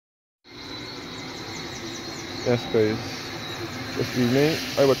Yes, guys. This evening,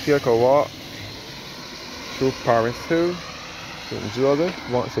 I will take a walk through Parris Hill, St. Joseph,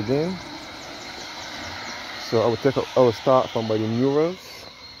 once again. So I will start from by the murals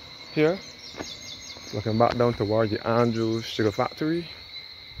here, looking back down towards the Andrews Sugar Factory.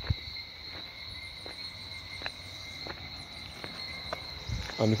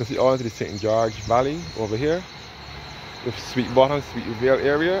 And you can see all into the St. George Valley over here, with Sweet Bottom, Sweet Vale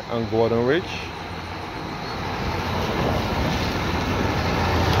area, and Golden Ridge.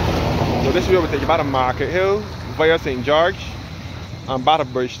 So this way we take you back to Market Hill via St. George and back to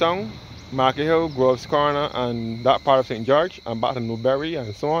Bridgetown, Market Hill, Groves Corner, and that part of St. George, and back to Newberry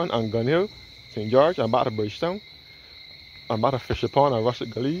and so on, and Gun Hill, St. George, and back to Bridgetown, and back to Fisher Pond and Russet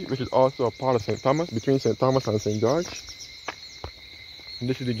Gully, which is also a part of St. Thomas, between St. Thomas and St. George. And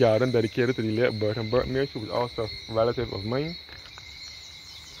this is the garden dedicated to the late Burton Burtmere, who was also a relative of mine.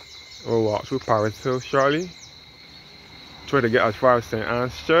 We'll walk through Parris Hill shortly. Try to get as far as St.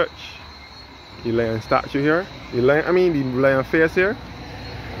 Anne's Church. The lion statue here. The lion face here.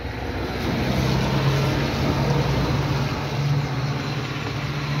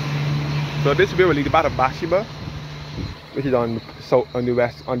 So this will lead back to Bathsheba, which is on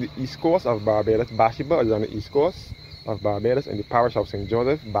the east coast of Barbados. Bathsheba is on the east coast of Barbados in the parish of St.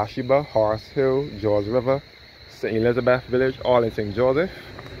 Joseph. Bathsheba, Parris Hill, George River, St. Elizabeth Village, all in St. Joseph.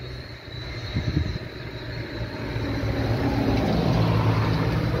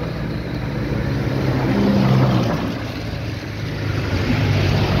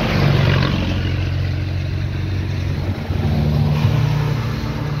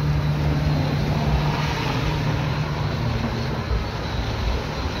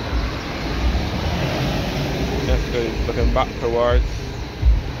 Looking back towards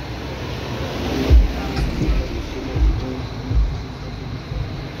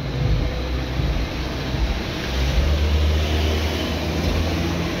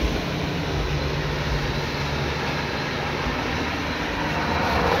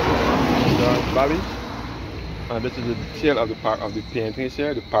Valley, and this is the detail of the paintings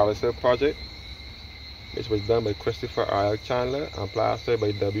here, the Parris Hill project, which was done by Christopher R. Chandler and plastered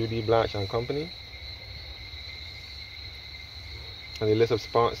by W.D. Blanche and Company. And the list of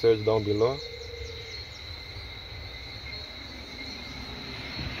sponsors down below.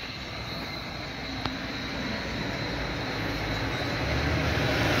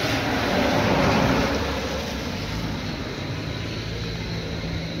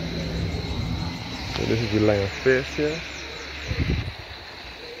 So this is the lion face here.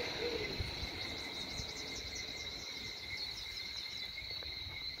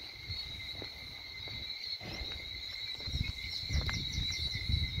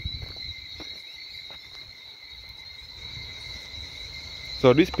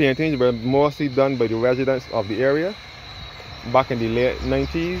 So these paintings were mostly done by the residents of the area back in the late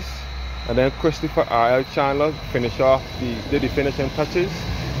 90s, and then Christopher R. Chandler did the finishing touches.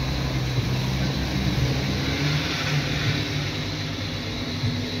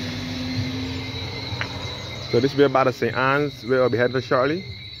 So this will be about St. Anne's, where I'll be headed shortly.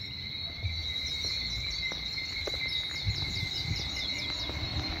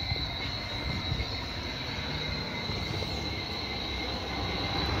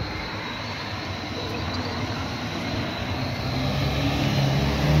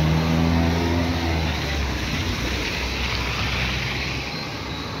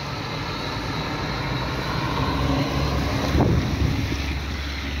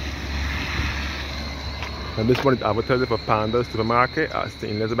 And this one is advertising for Panda's supermarket at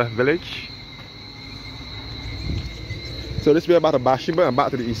St. Elizabeth Village. So this way about to Bathsheba and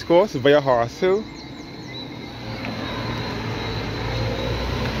back to the east coast via Parris Hill.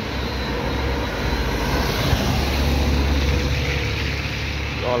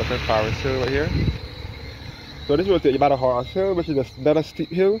 All up in Parris Hill right here. So this will take you about to Parris Hill, which is another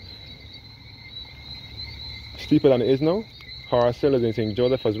steep hill. Steeper than it is now. Parris Hill is in St.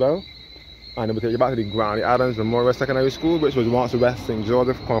 Joseph as well. And it will take you back to the Granny Adams Memorial Secondary School, which was once the West St.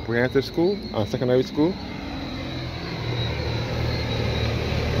 Joseph Comprehensive School and Secondary School.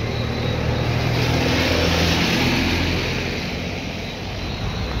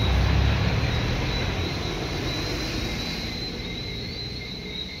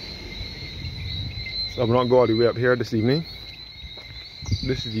 So I'm not going all the way up here this evening.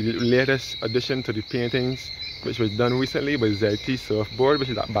 This is the latest addition to the paintings, which was done recently by ZT Surfboard, which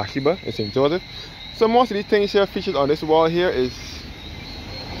is at Bathsheba in St. Joseph. So most of these things here featured on this wall here is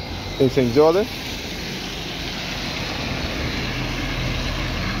in St. Joseph.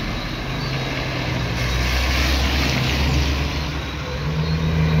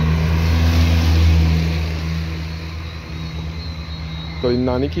 So the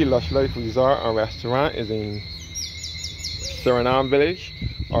Naniki Lush Life Resort and Restaurant is in Suriname Village,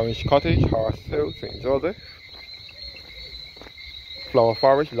 Orange Cottage, Parris Hill, St. Joseph. Flower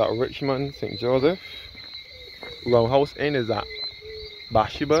Forest is at Richmond, St. Joseph. Roundhouse Inn is at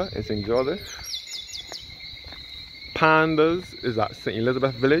Bathsheba in St. Joseph. Pandas is at St.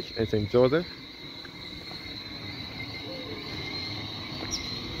 Elizabeth Village in St. Joseph.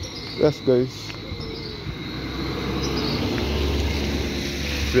 Yes guys.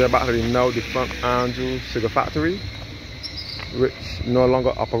 We are back to the now defunct Andrew Sugar Factory, which no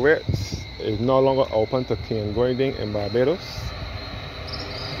longer operates. It is no longer open to cane grinding in Barbados.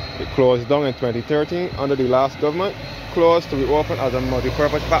 It closed down in 2013 under the last government, closed to reopen as a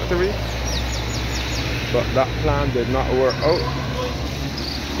multi-purpose factory, but that plan did not work out.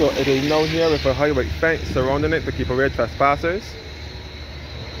 So it is now here with a high white fence surrounding it to keep away trespassers.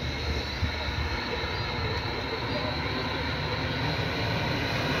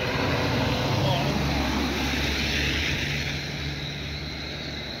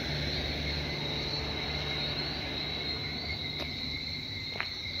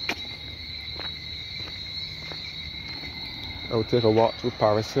 I will take a walk through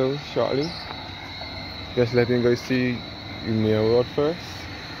Parris Hill shortly. Just letting you guys see the main road first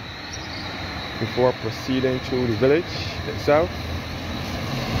before proceeding through the village itself.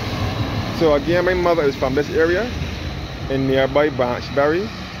 So again, my mother is from this area in nearby Branchbury.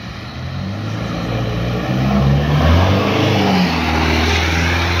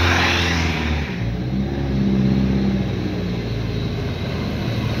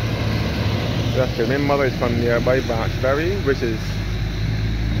 My mother is from nearby Branchbury, which is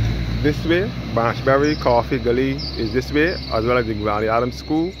this way. Branchbury, Coffee Gully is this way, as well as the Granny Adams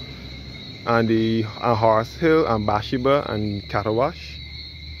School and the Parris Hill and Bathsheba and Catawash.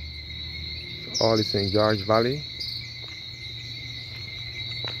 So all is St. George Valley.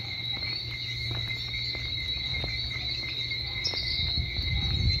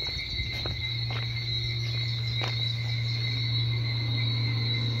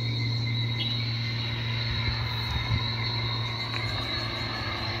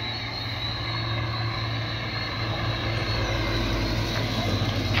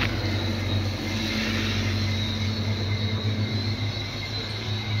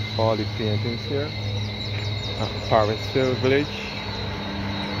 All the paintings here at Parris Hill Village.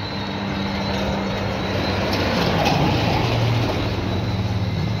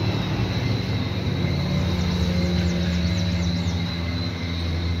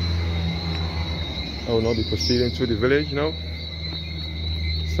 I will now be proceeding through the village now.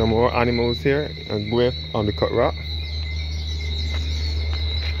 Some more animals here and go on the cut rock.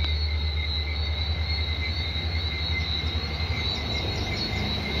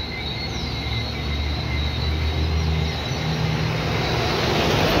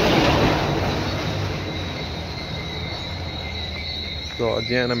 So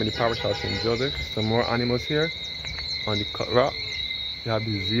again, I'm in the parish of St. Joseph. Some more animals here on the cut rock. You have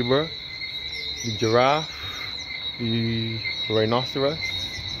the zebra, the giraffe, the rhinoceros,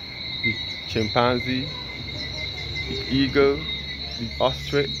 the chimpanzee, the eagle, the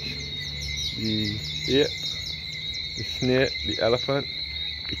ostrich, the ape, the snake, the elephant,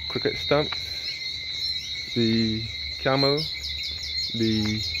 the cricket stumps, the camel,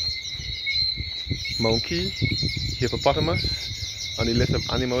 the monkey, hippopotamus, on the list of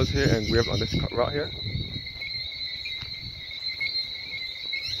animals here engraved on this cut rock here.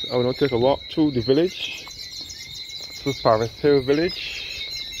 So I will now take a walk through the village, through Parris Hill Village.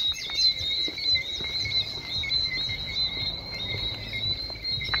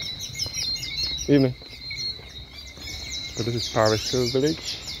 Evening. So this is Parris Hill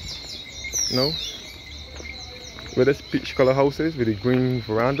Village. Where this peach color house is with the green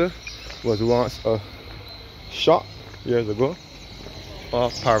veranda was once a shop years ago.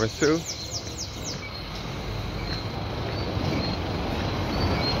 Off Parris Hill.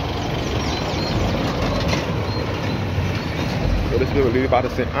 So this way will lead back to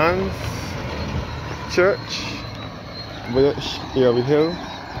St. Anne's Church, Village, Barbados Hill,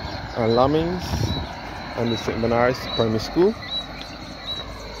 and Lamings, and the St. Bernard's Primary School.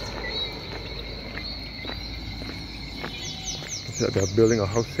 See that they're building a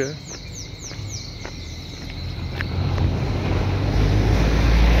house here.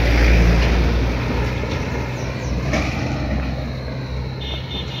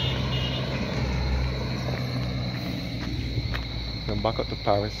 Back up to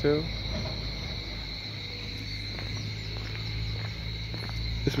Parris Hill.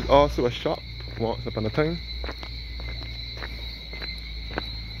 This was also a shop once upon a time.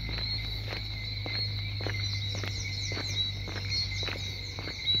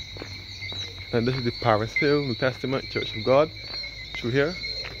 And this is the Parris Hill New Testament Church of God. Through here.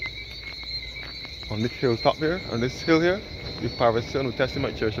 On this hilltop here, on this hill here, the Parris Hill New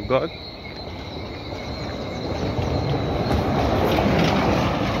Testament Church of God.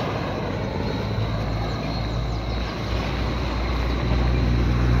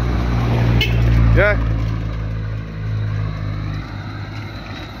 Yeah.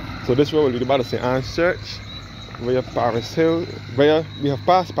 So this road will lead about to St. Anne's Church, via Parris Hill. We have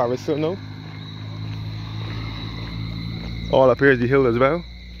passed Parris Hill now. All up here is the hill as well.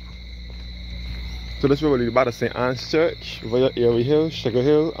 So this road will lead about to St. Anne's Church, via Airy Hill, Sugar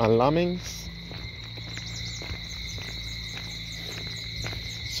Hill, and Lambings.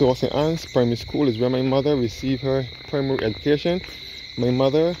 So St. Anne's Primary School is where my mother received her primary education. My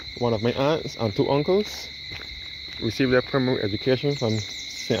mother, one of my aunts, and two uncles received their primary education from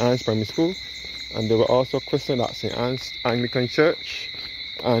St. Anne's Primary School, and they were also christened at St. Anne's Anglican Church.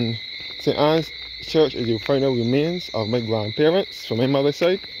 And St. Anne's Church is the final remains of my grandparents from my mother's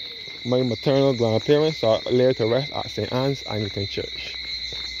side. My maternal grandparents are laid to rest at St. Anne's Anglican Church.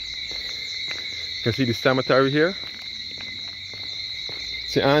 You can see the cemetery here.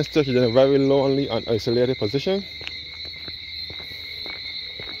 St. Anne's Church is in a very lonely and isolated position.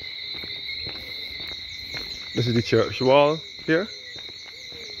 This is the church wall here.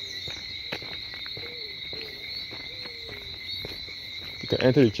 You can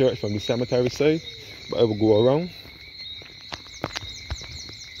enter the church from the cemetery side, but I will go around.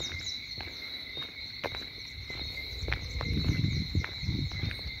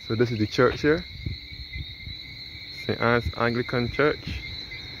 So this is the church here, St. Anne's Anglican Church.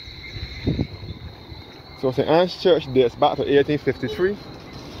 So St. Anne's Church dates back to 1853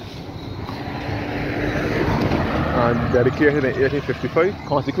 and dedicated in 1855,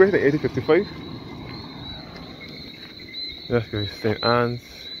 consecrated in 1855. Yes guys, St. Anne's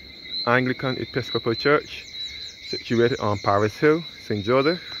Anglican Episcopal Church, situated on Parris Hill, St.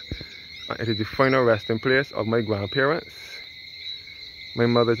 Joseph, and it is the final resting place of my grandparents, my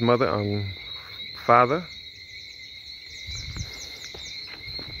mother's mother and father.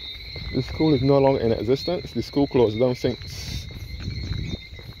 The school is no longer in existence. The school closed down since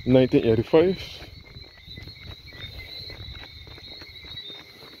 1985.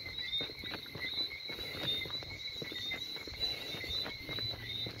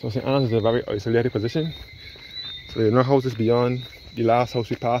 So St. Anne's is a very isolated position. So there are no houses beyond the last house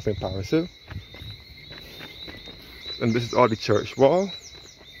we passed in Parris Hill. And this is all the church wall.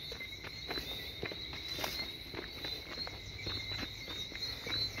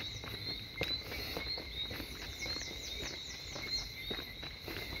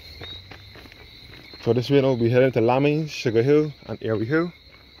 So this way now we'll be heading to Lambings, Sugar Hill, and Airy Hill.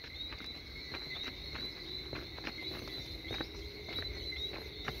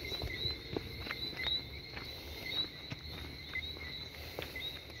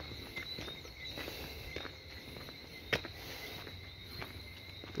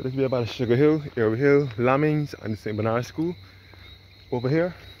 So this will be about Sugar Hill, Airy Hill, Lambings, and the St. Bernard School over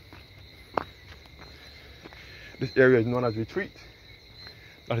here. This area is known as Retreat.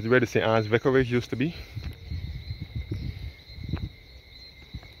 That is where the St. Anne's Vicarage used to be.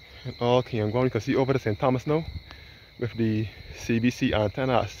 And all King and Gone, you can see over the St. Thomas now, with the CBC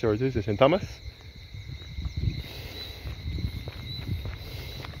antenna at Sturgis in St. Thomas.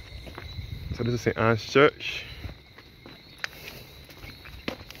 So this is St. Anne's Church.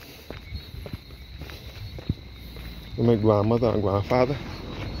 With my grandmother and grandfather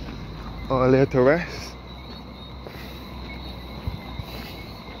all laid to rest.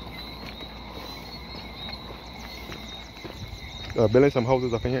 They're building some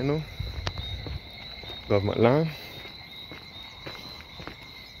houses up in here now. Government land.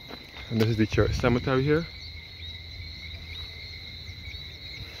 And this is the church cemetery here.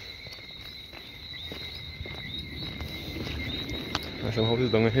 And some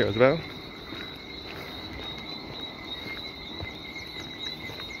houses down in here as well.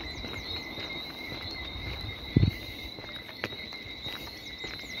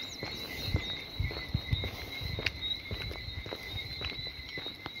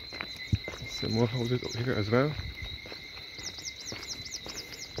 Some more houses over here as well.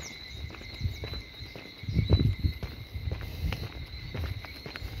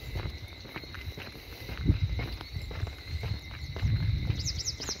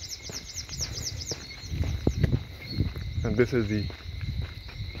 And this is the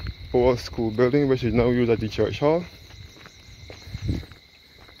old school building, which is now used as the church hall.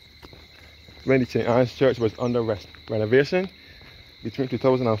 When the St. Anne's Church was under renovation between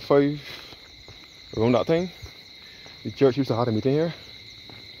 2005, around that time, the church used to have a meeting here.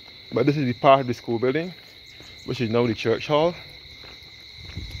 But this is the part of the school building, which is now the church hall.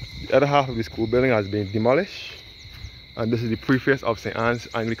 The other half of the school building has been demolished, and this is the preface of St. Anne's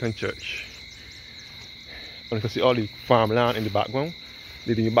Anglican Church. And you can see all the farmland in the background,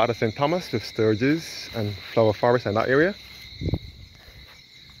 leading you back to St. Thomas with sturges and flower forests in that area.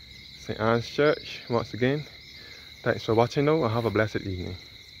 St. Anne's Church, once again, thanks for watching now and have a blessed evening.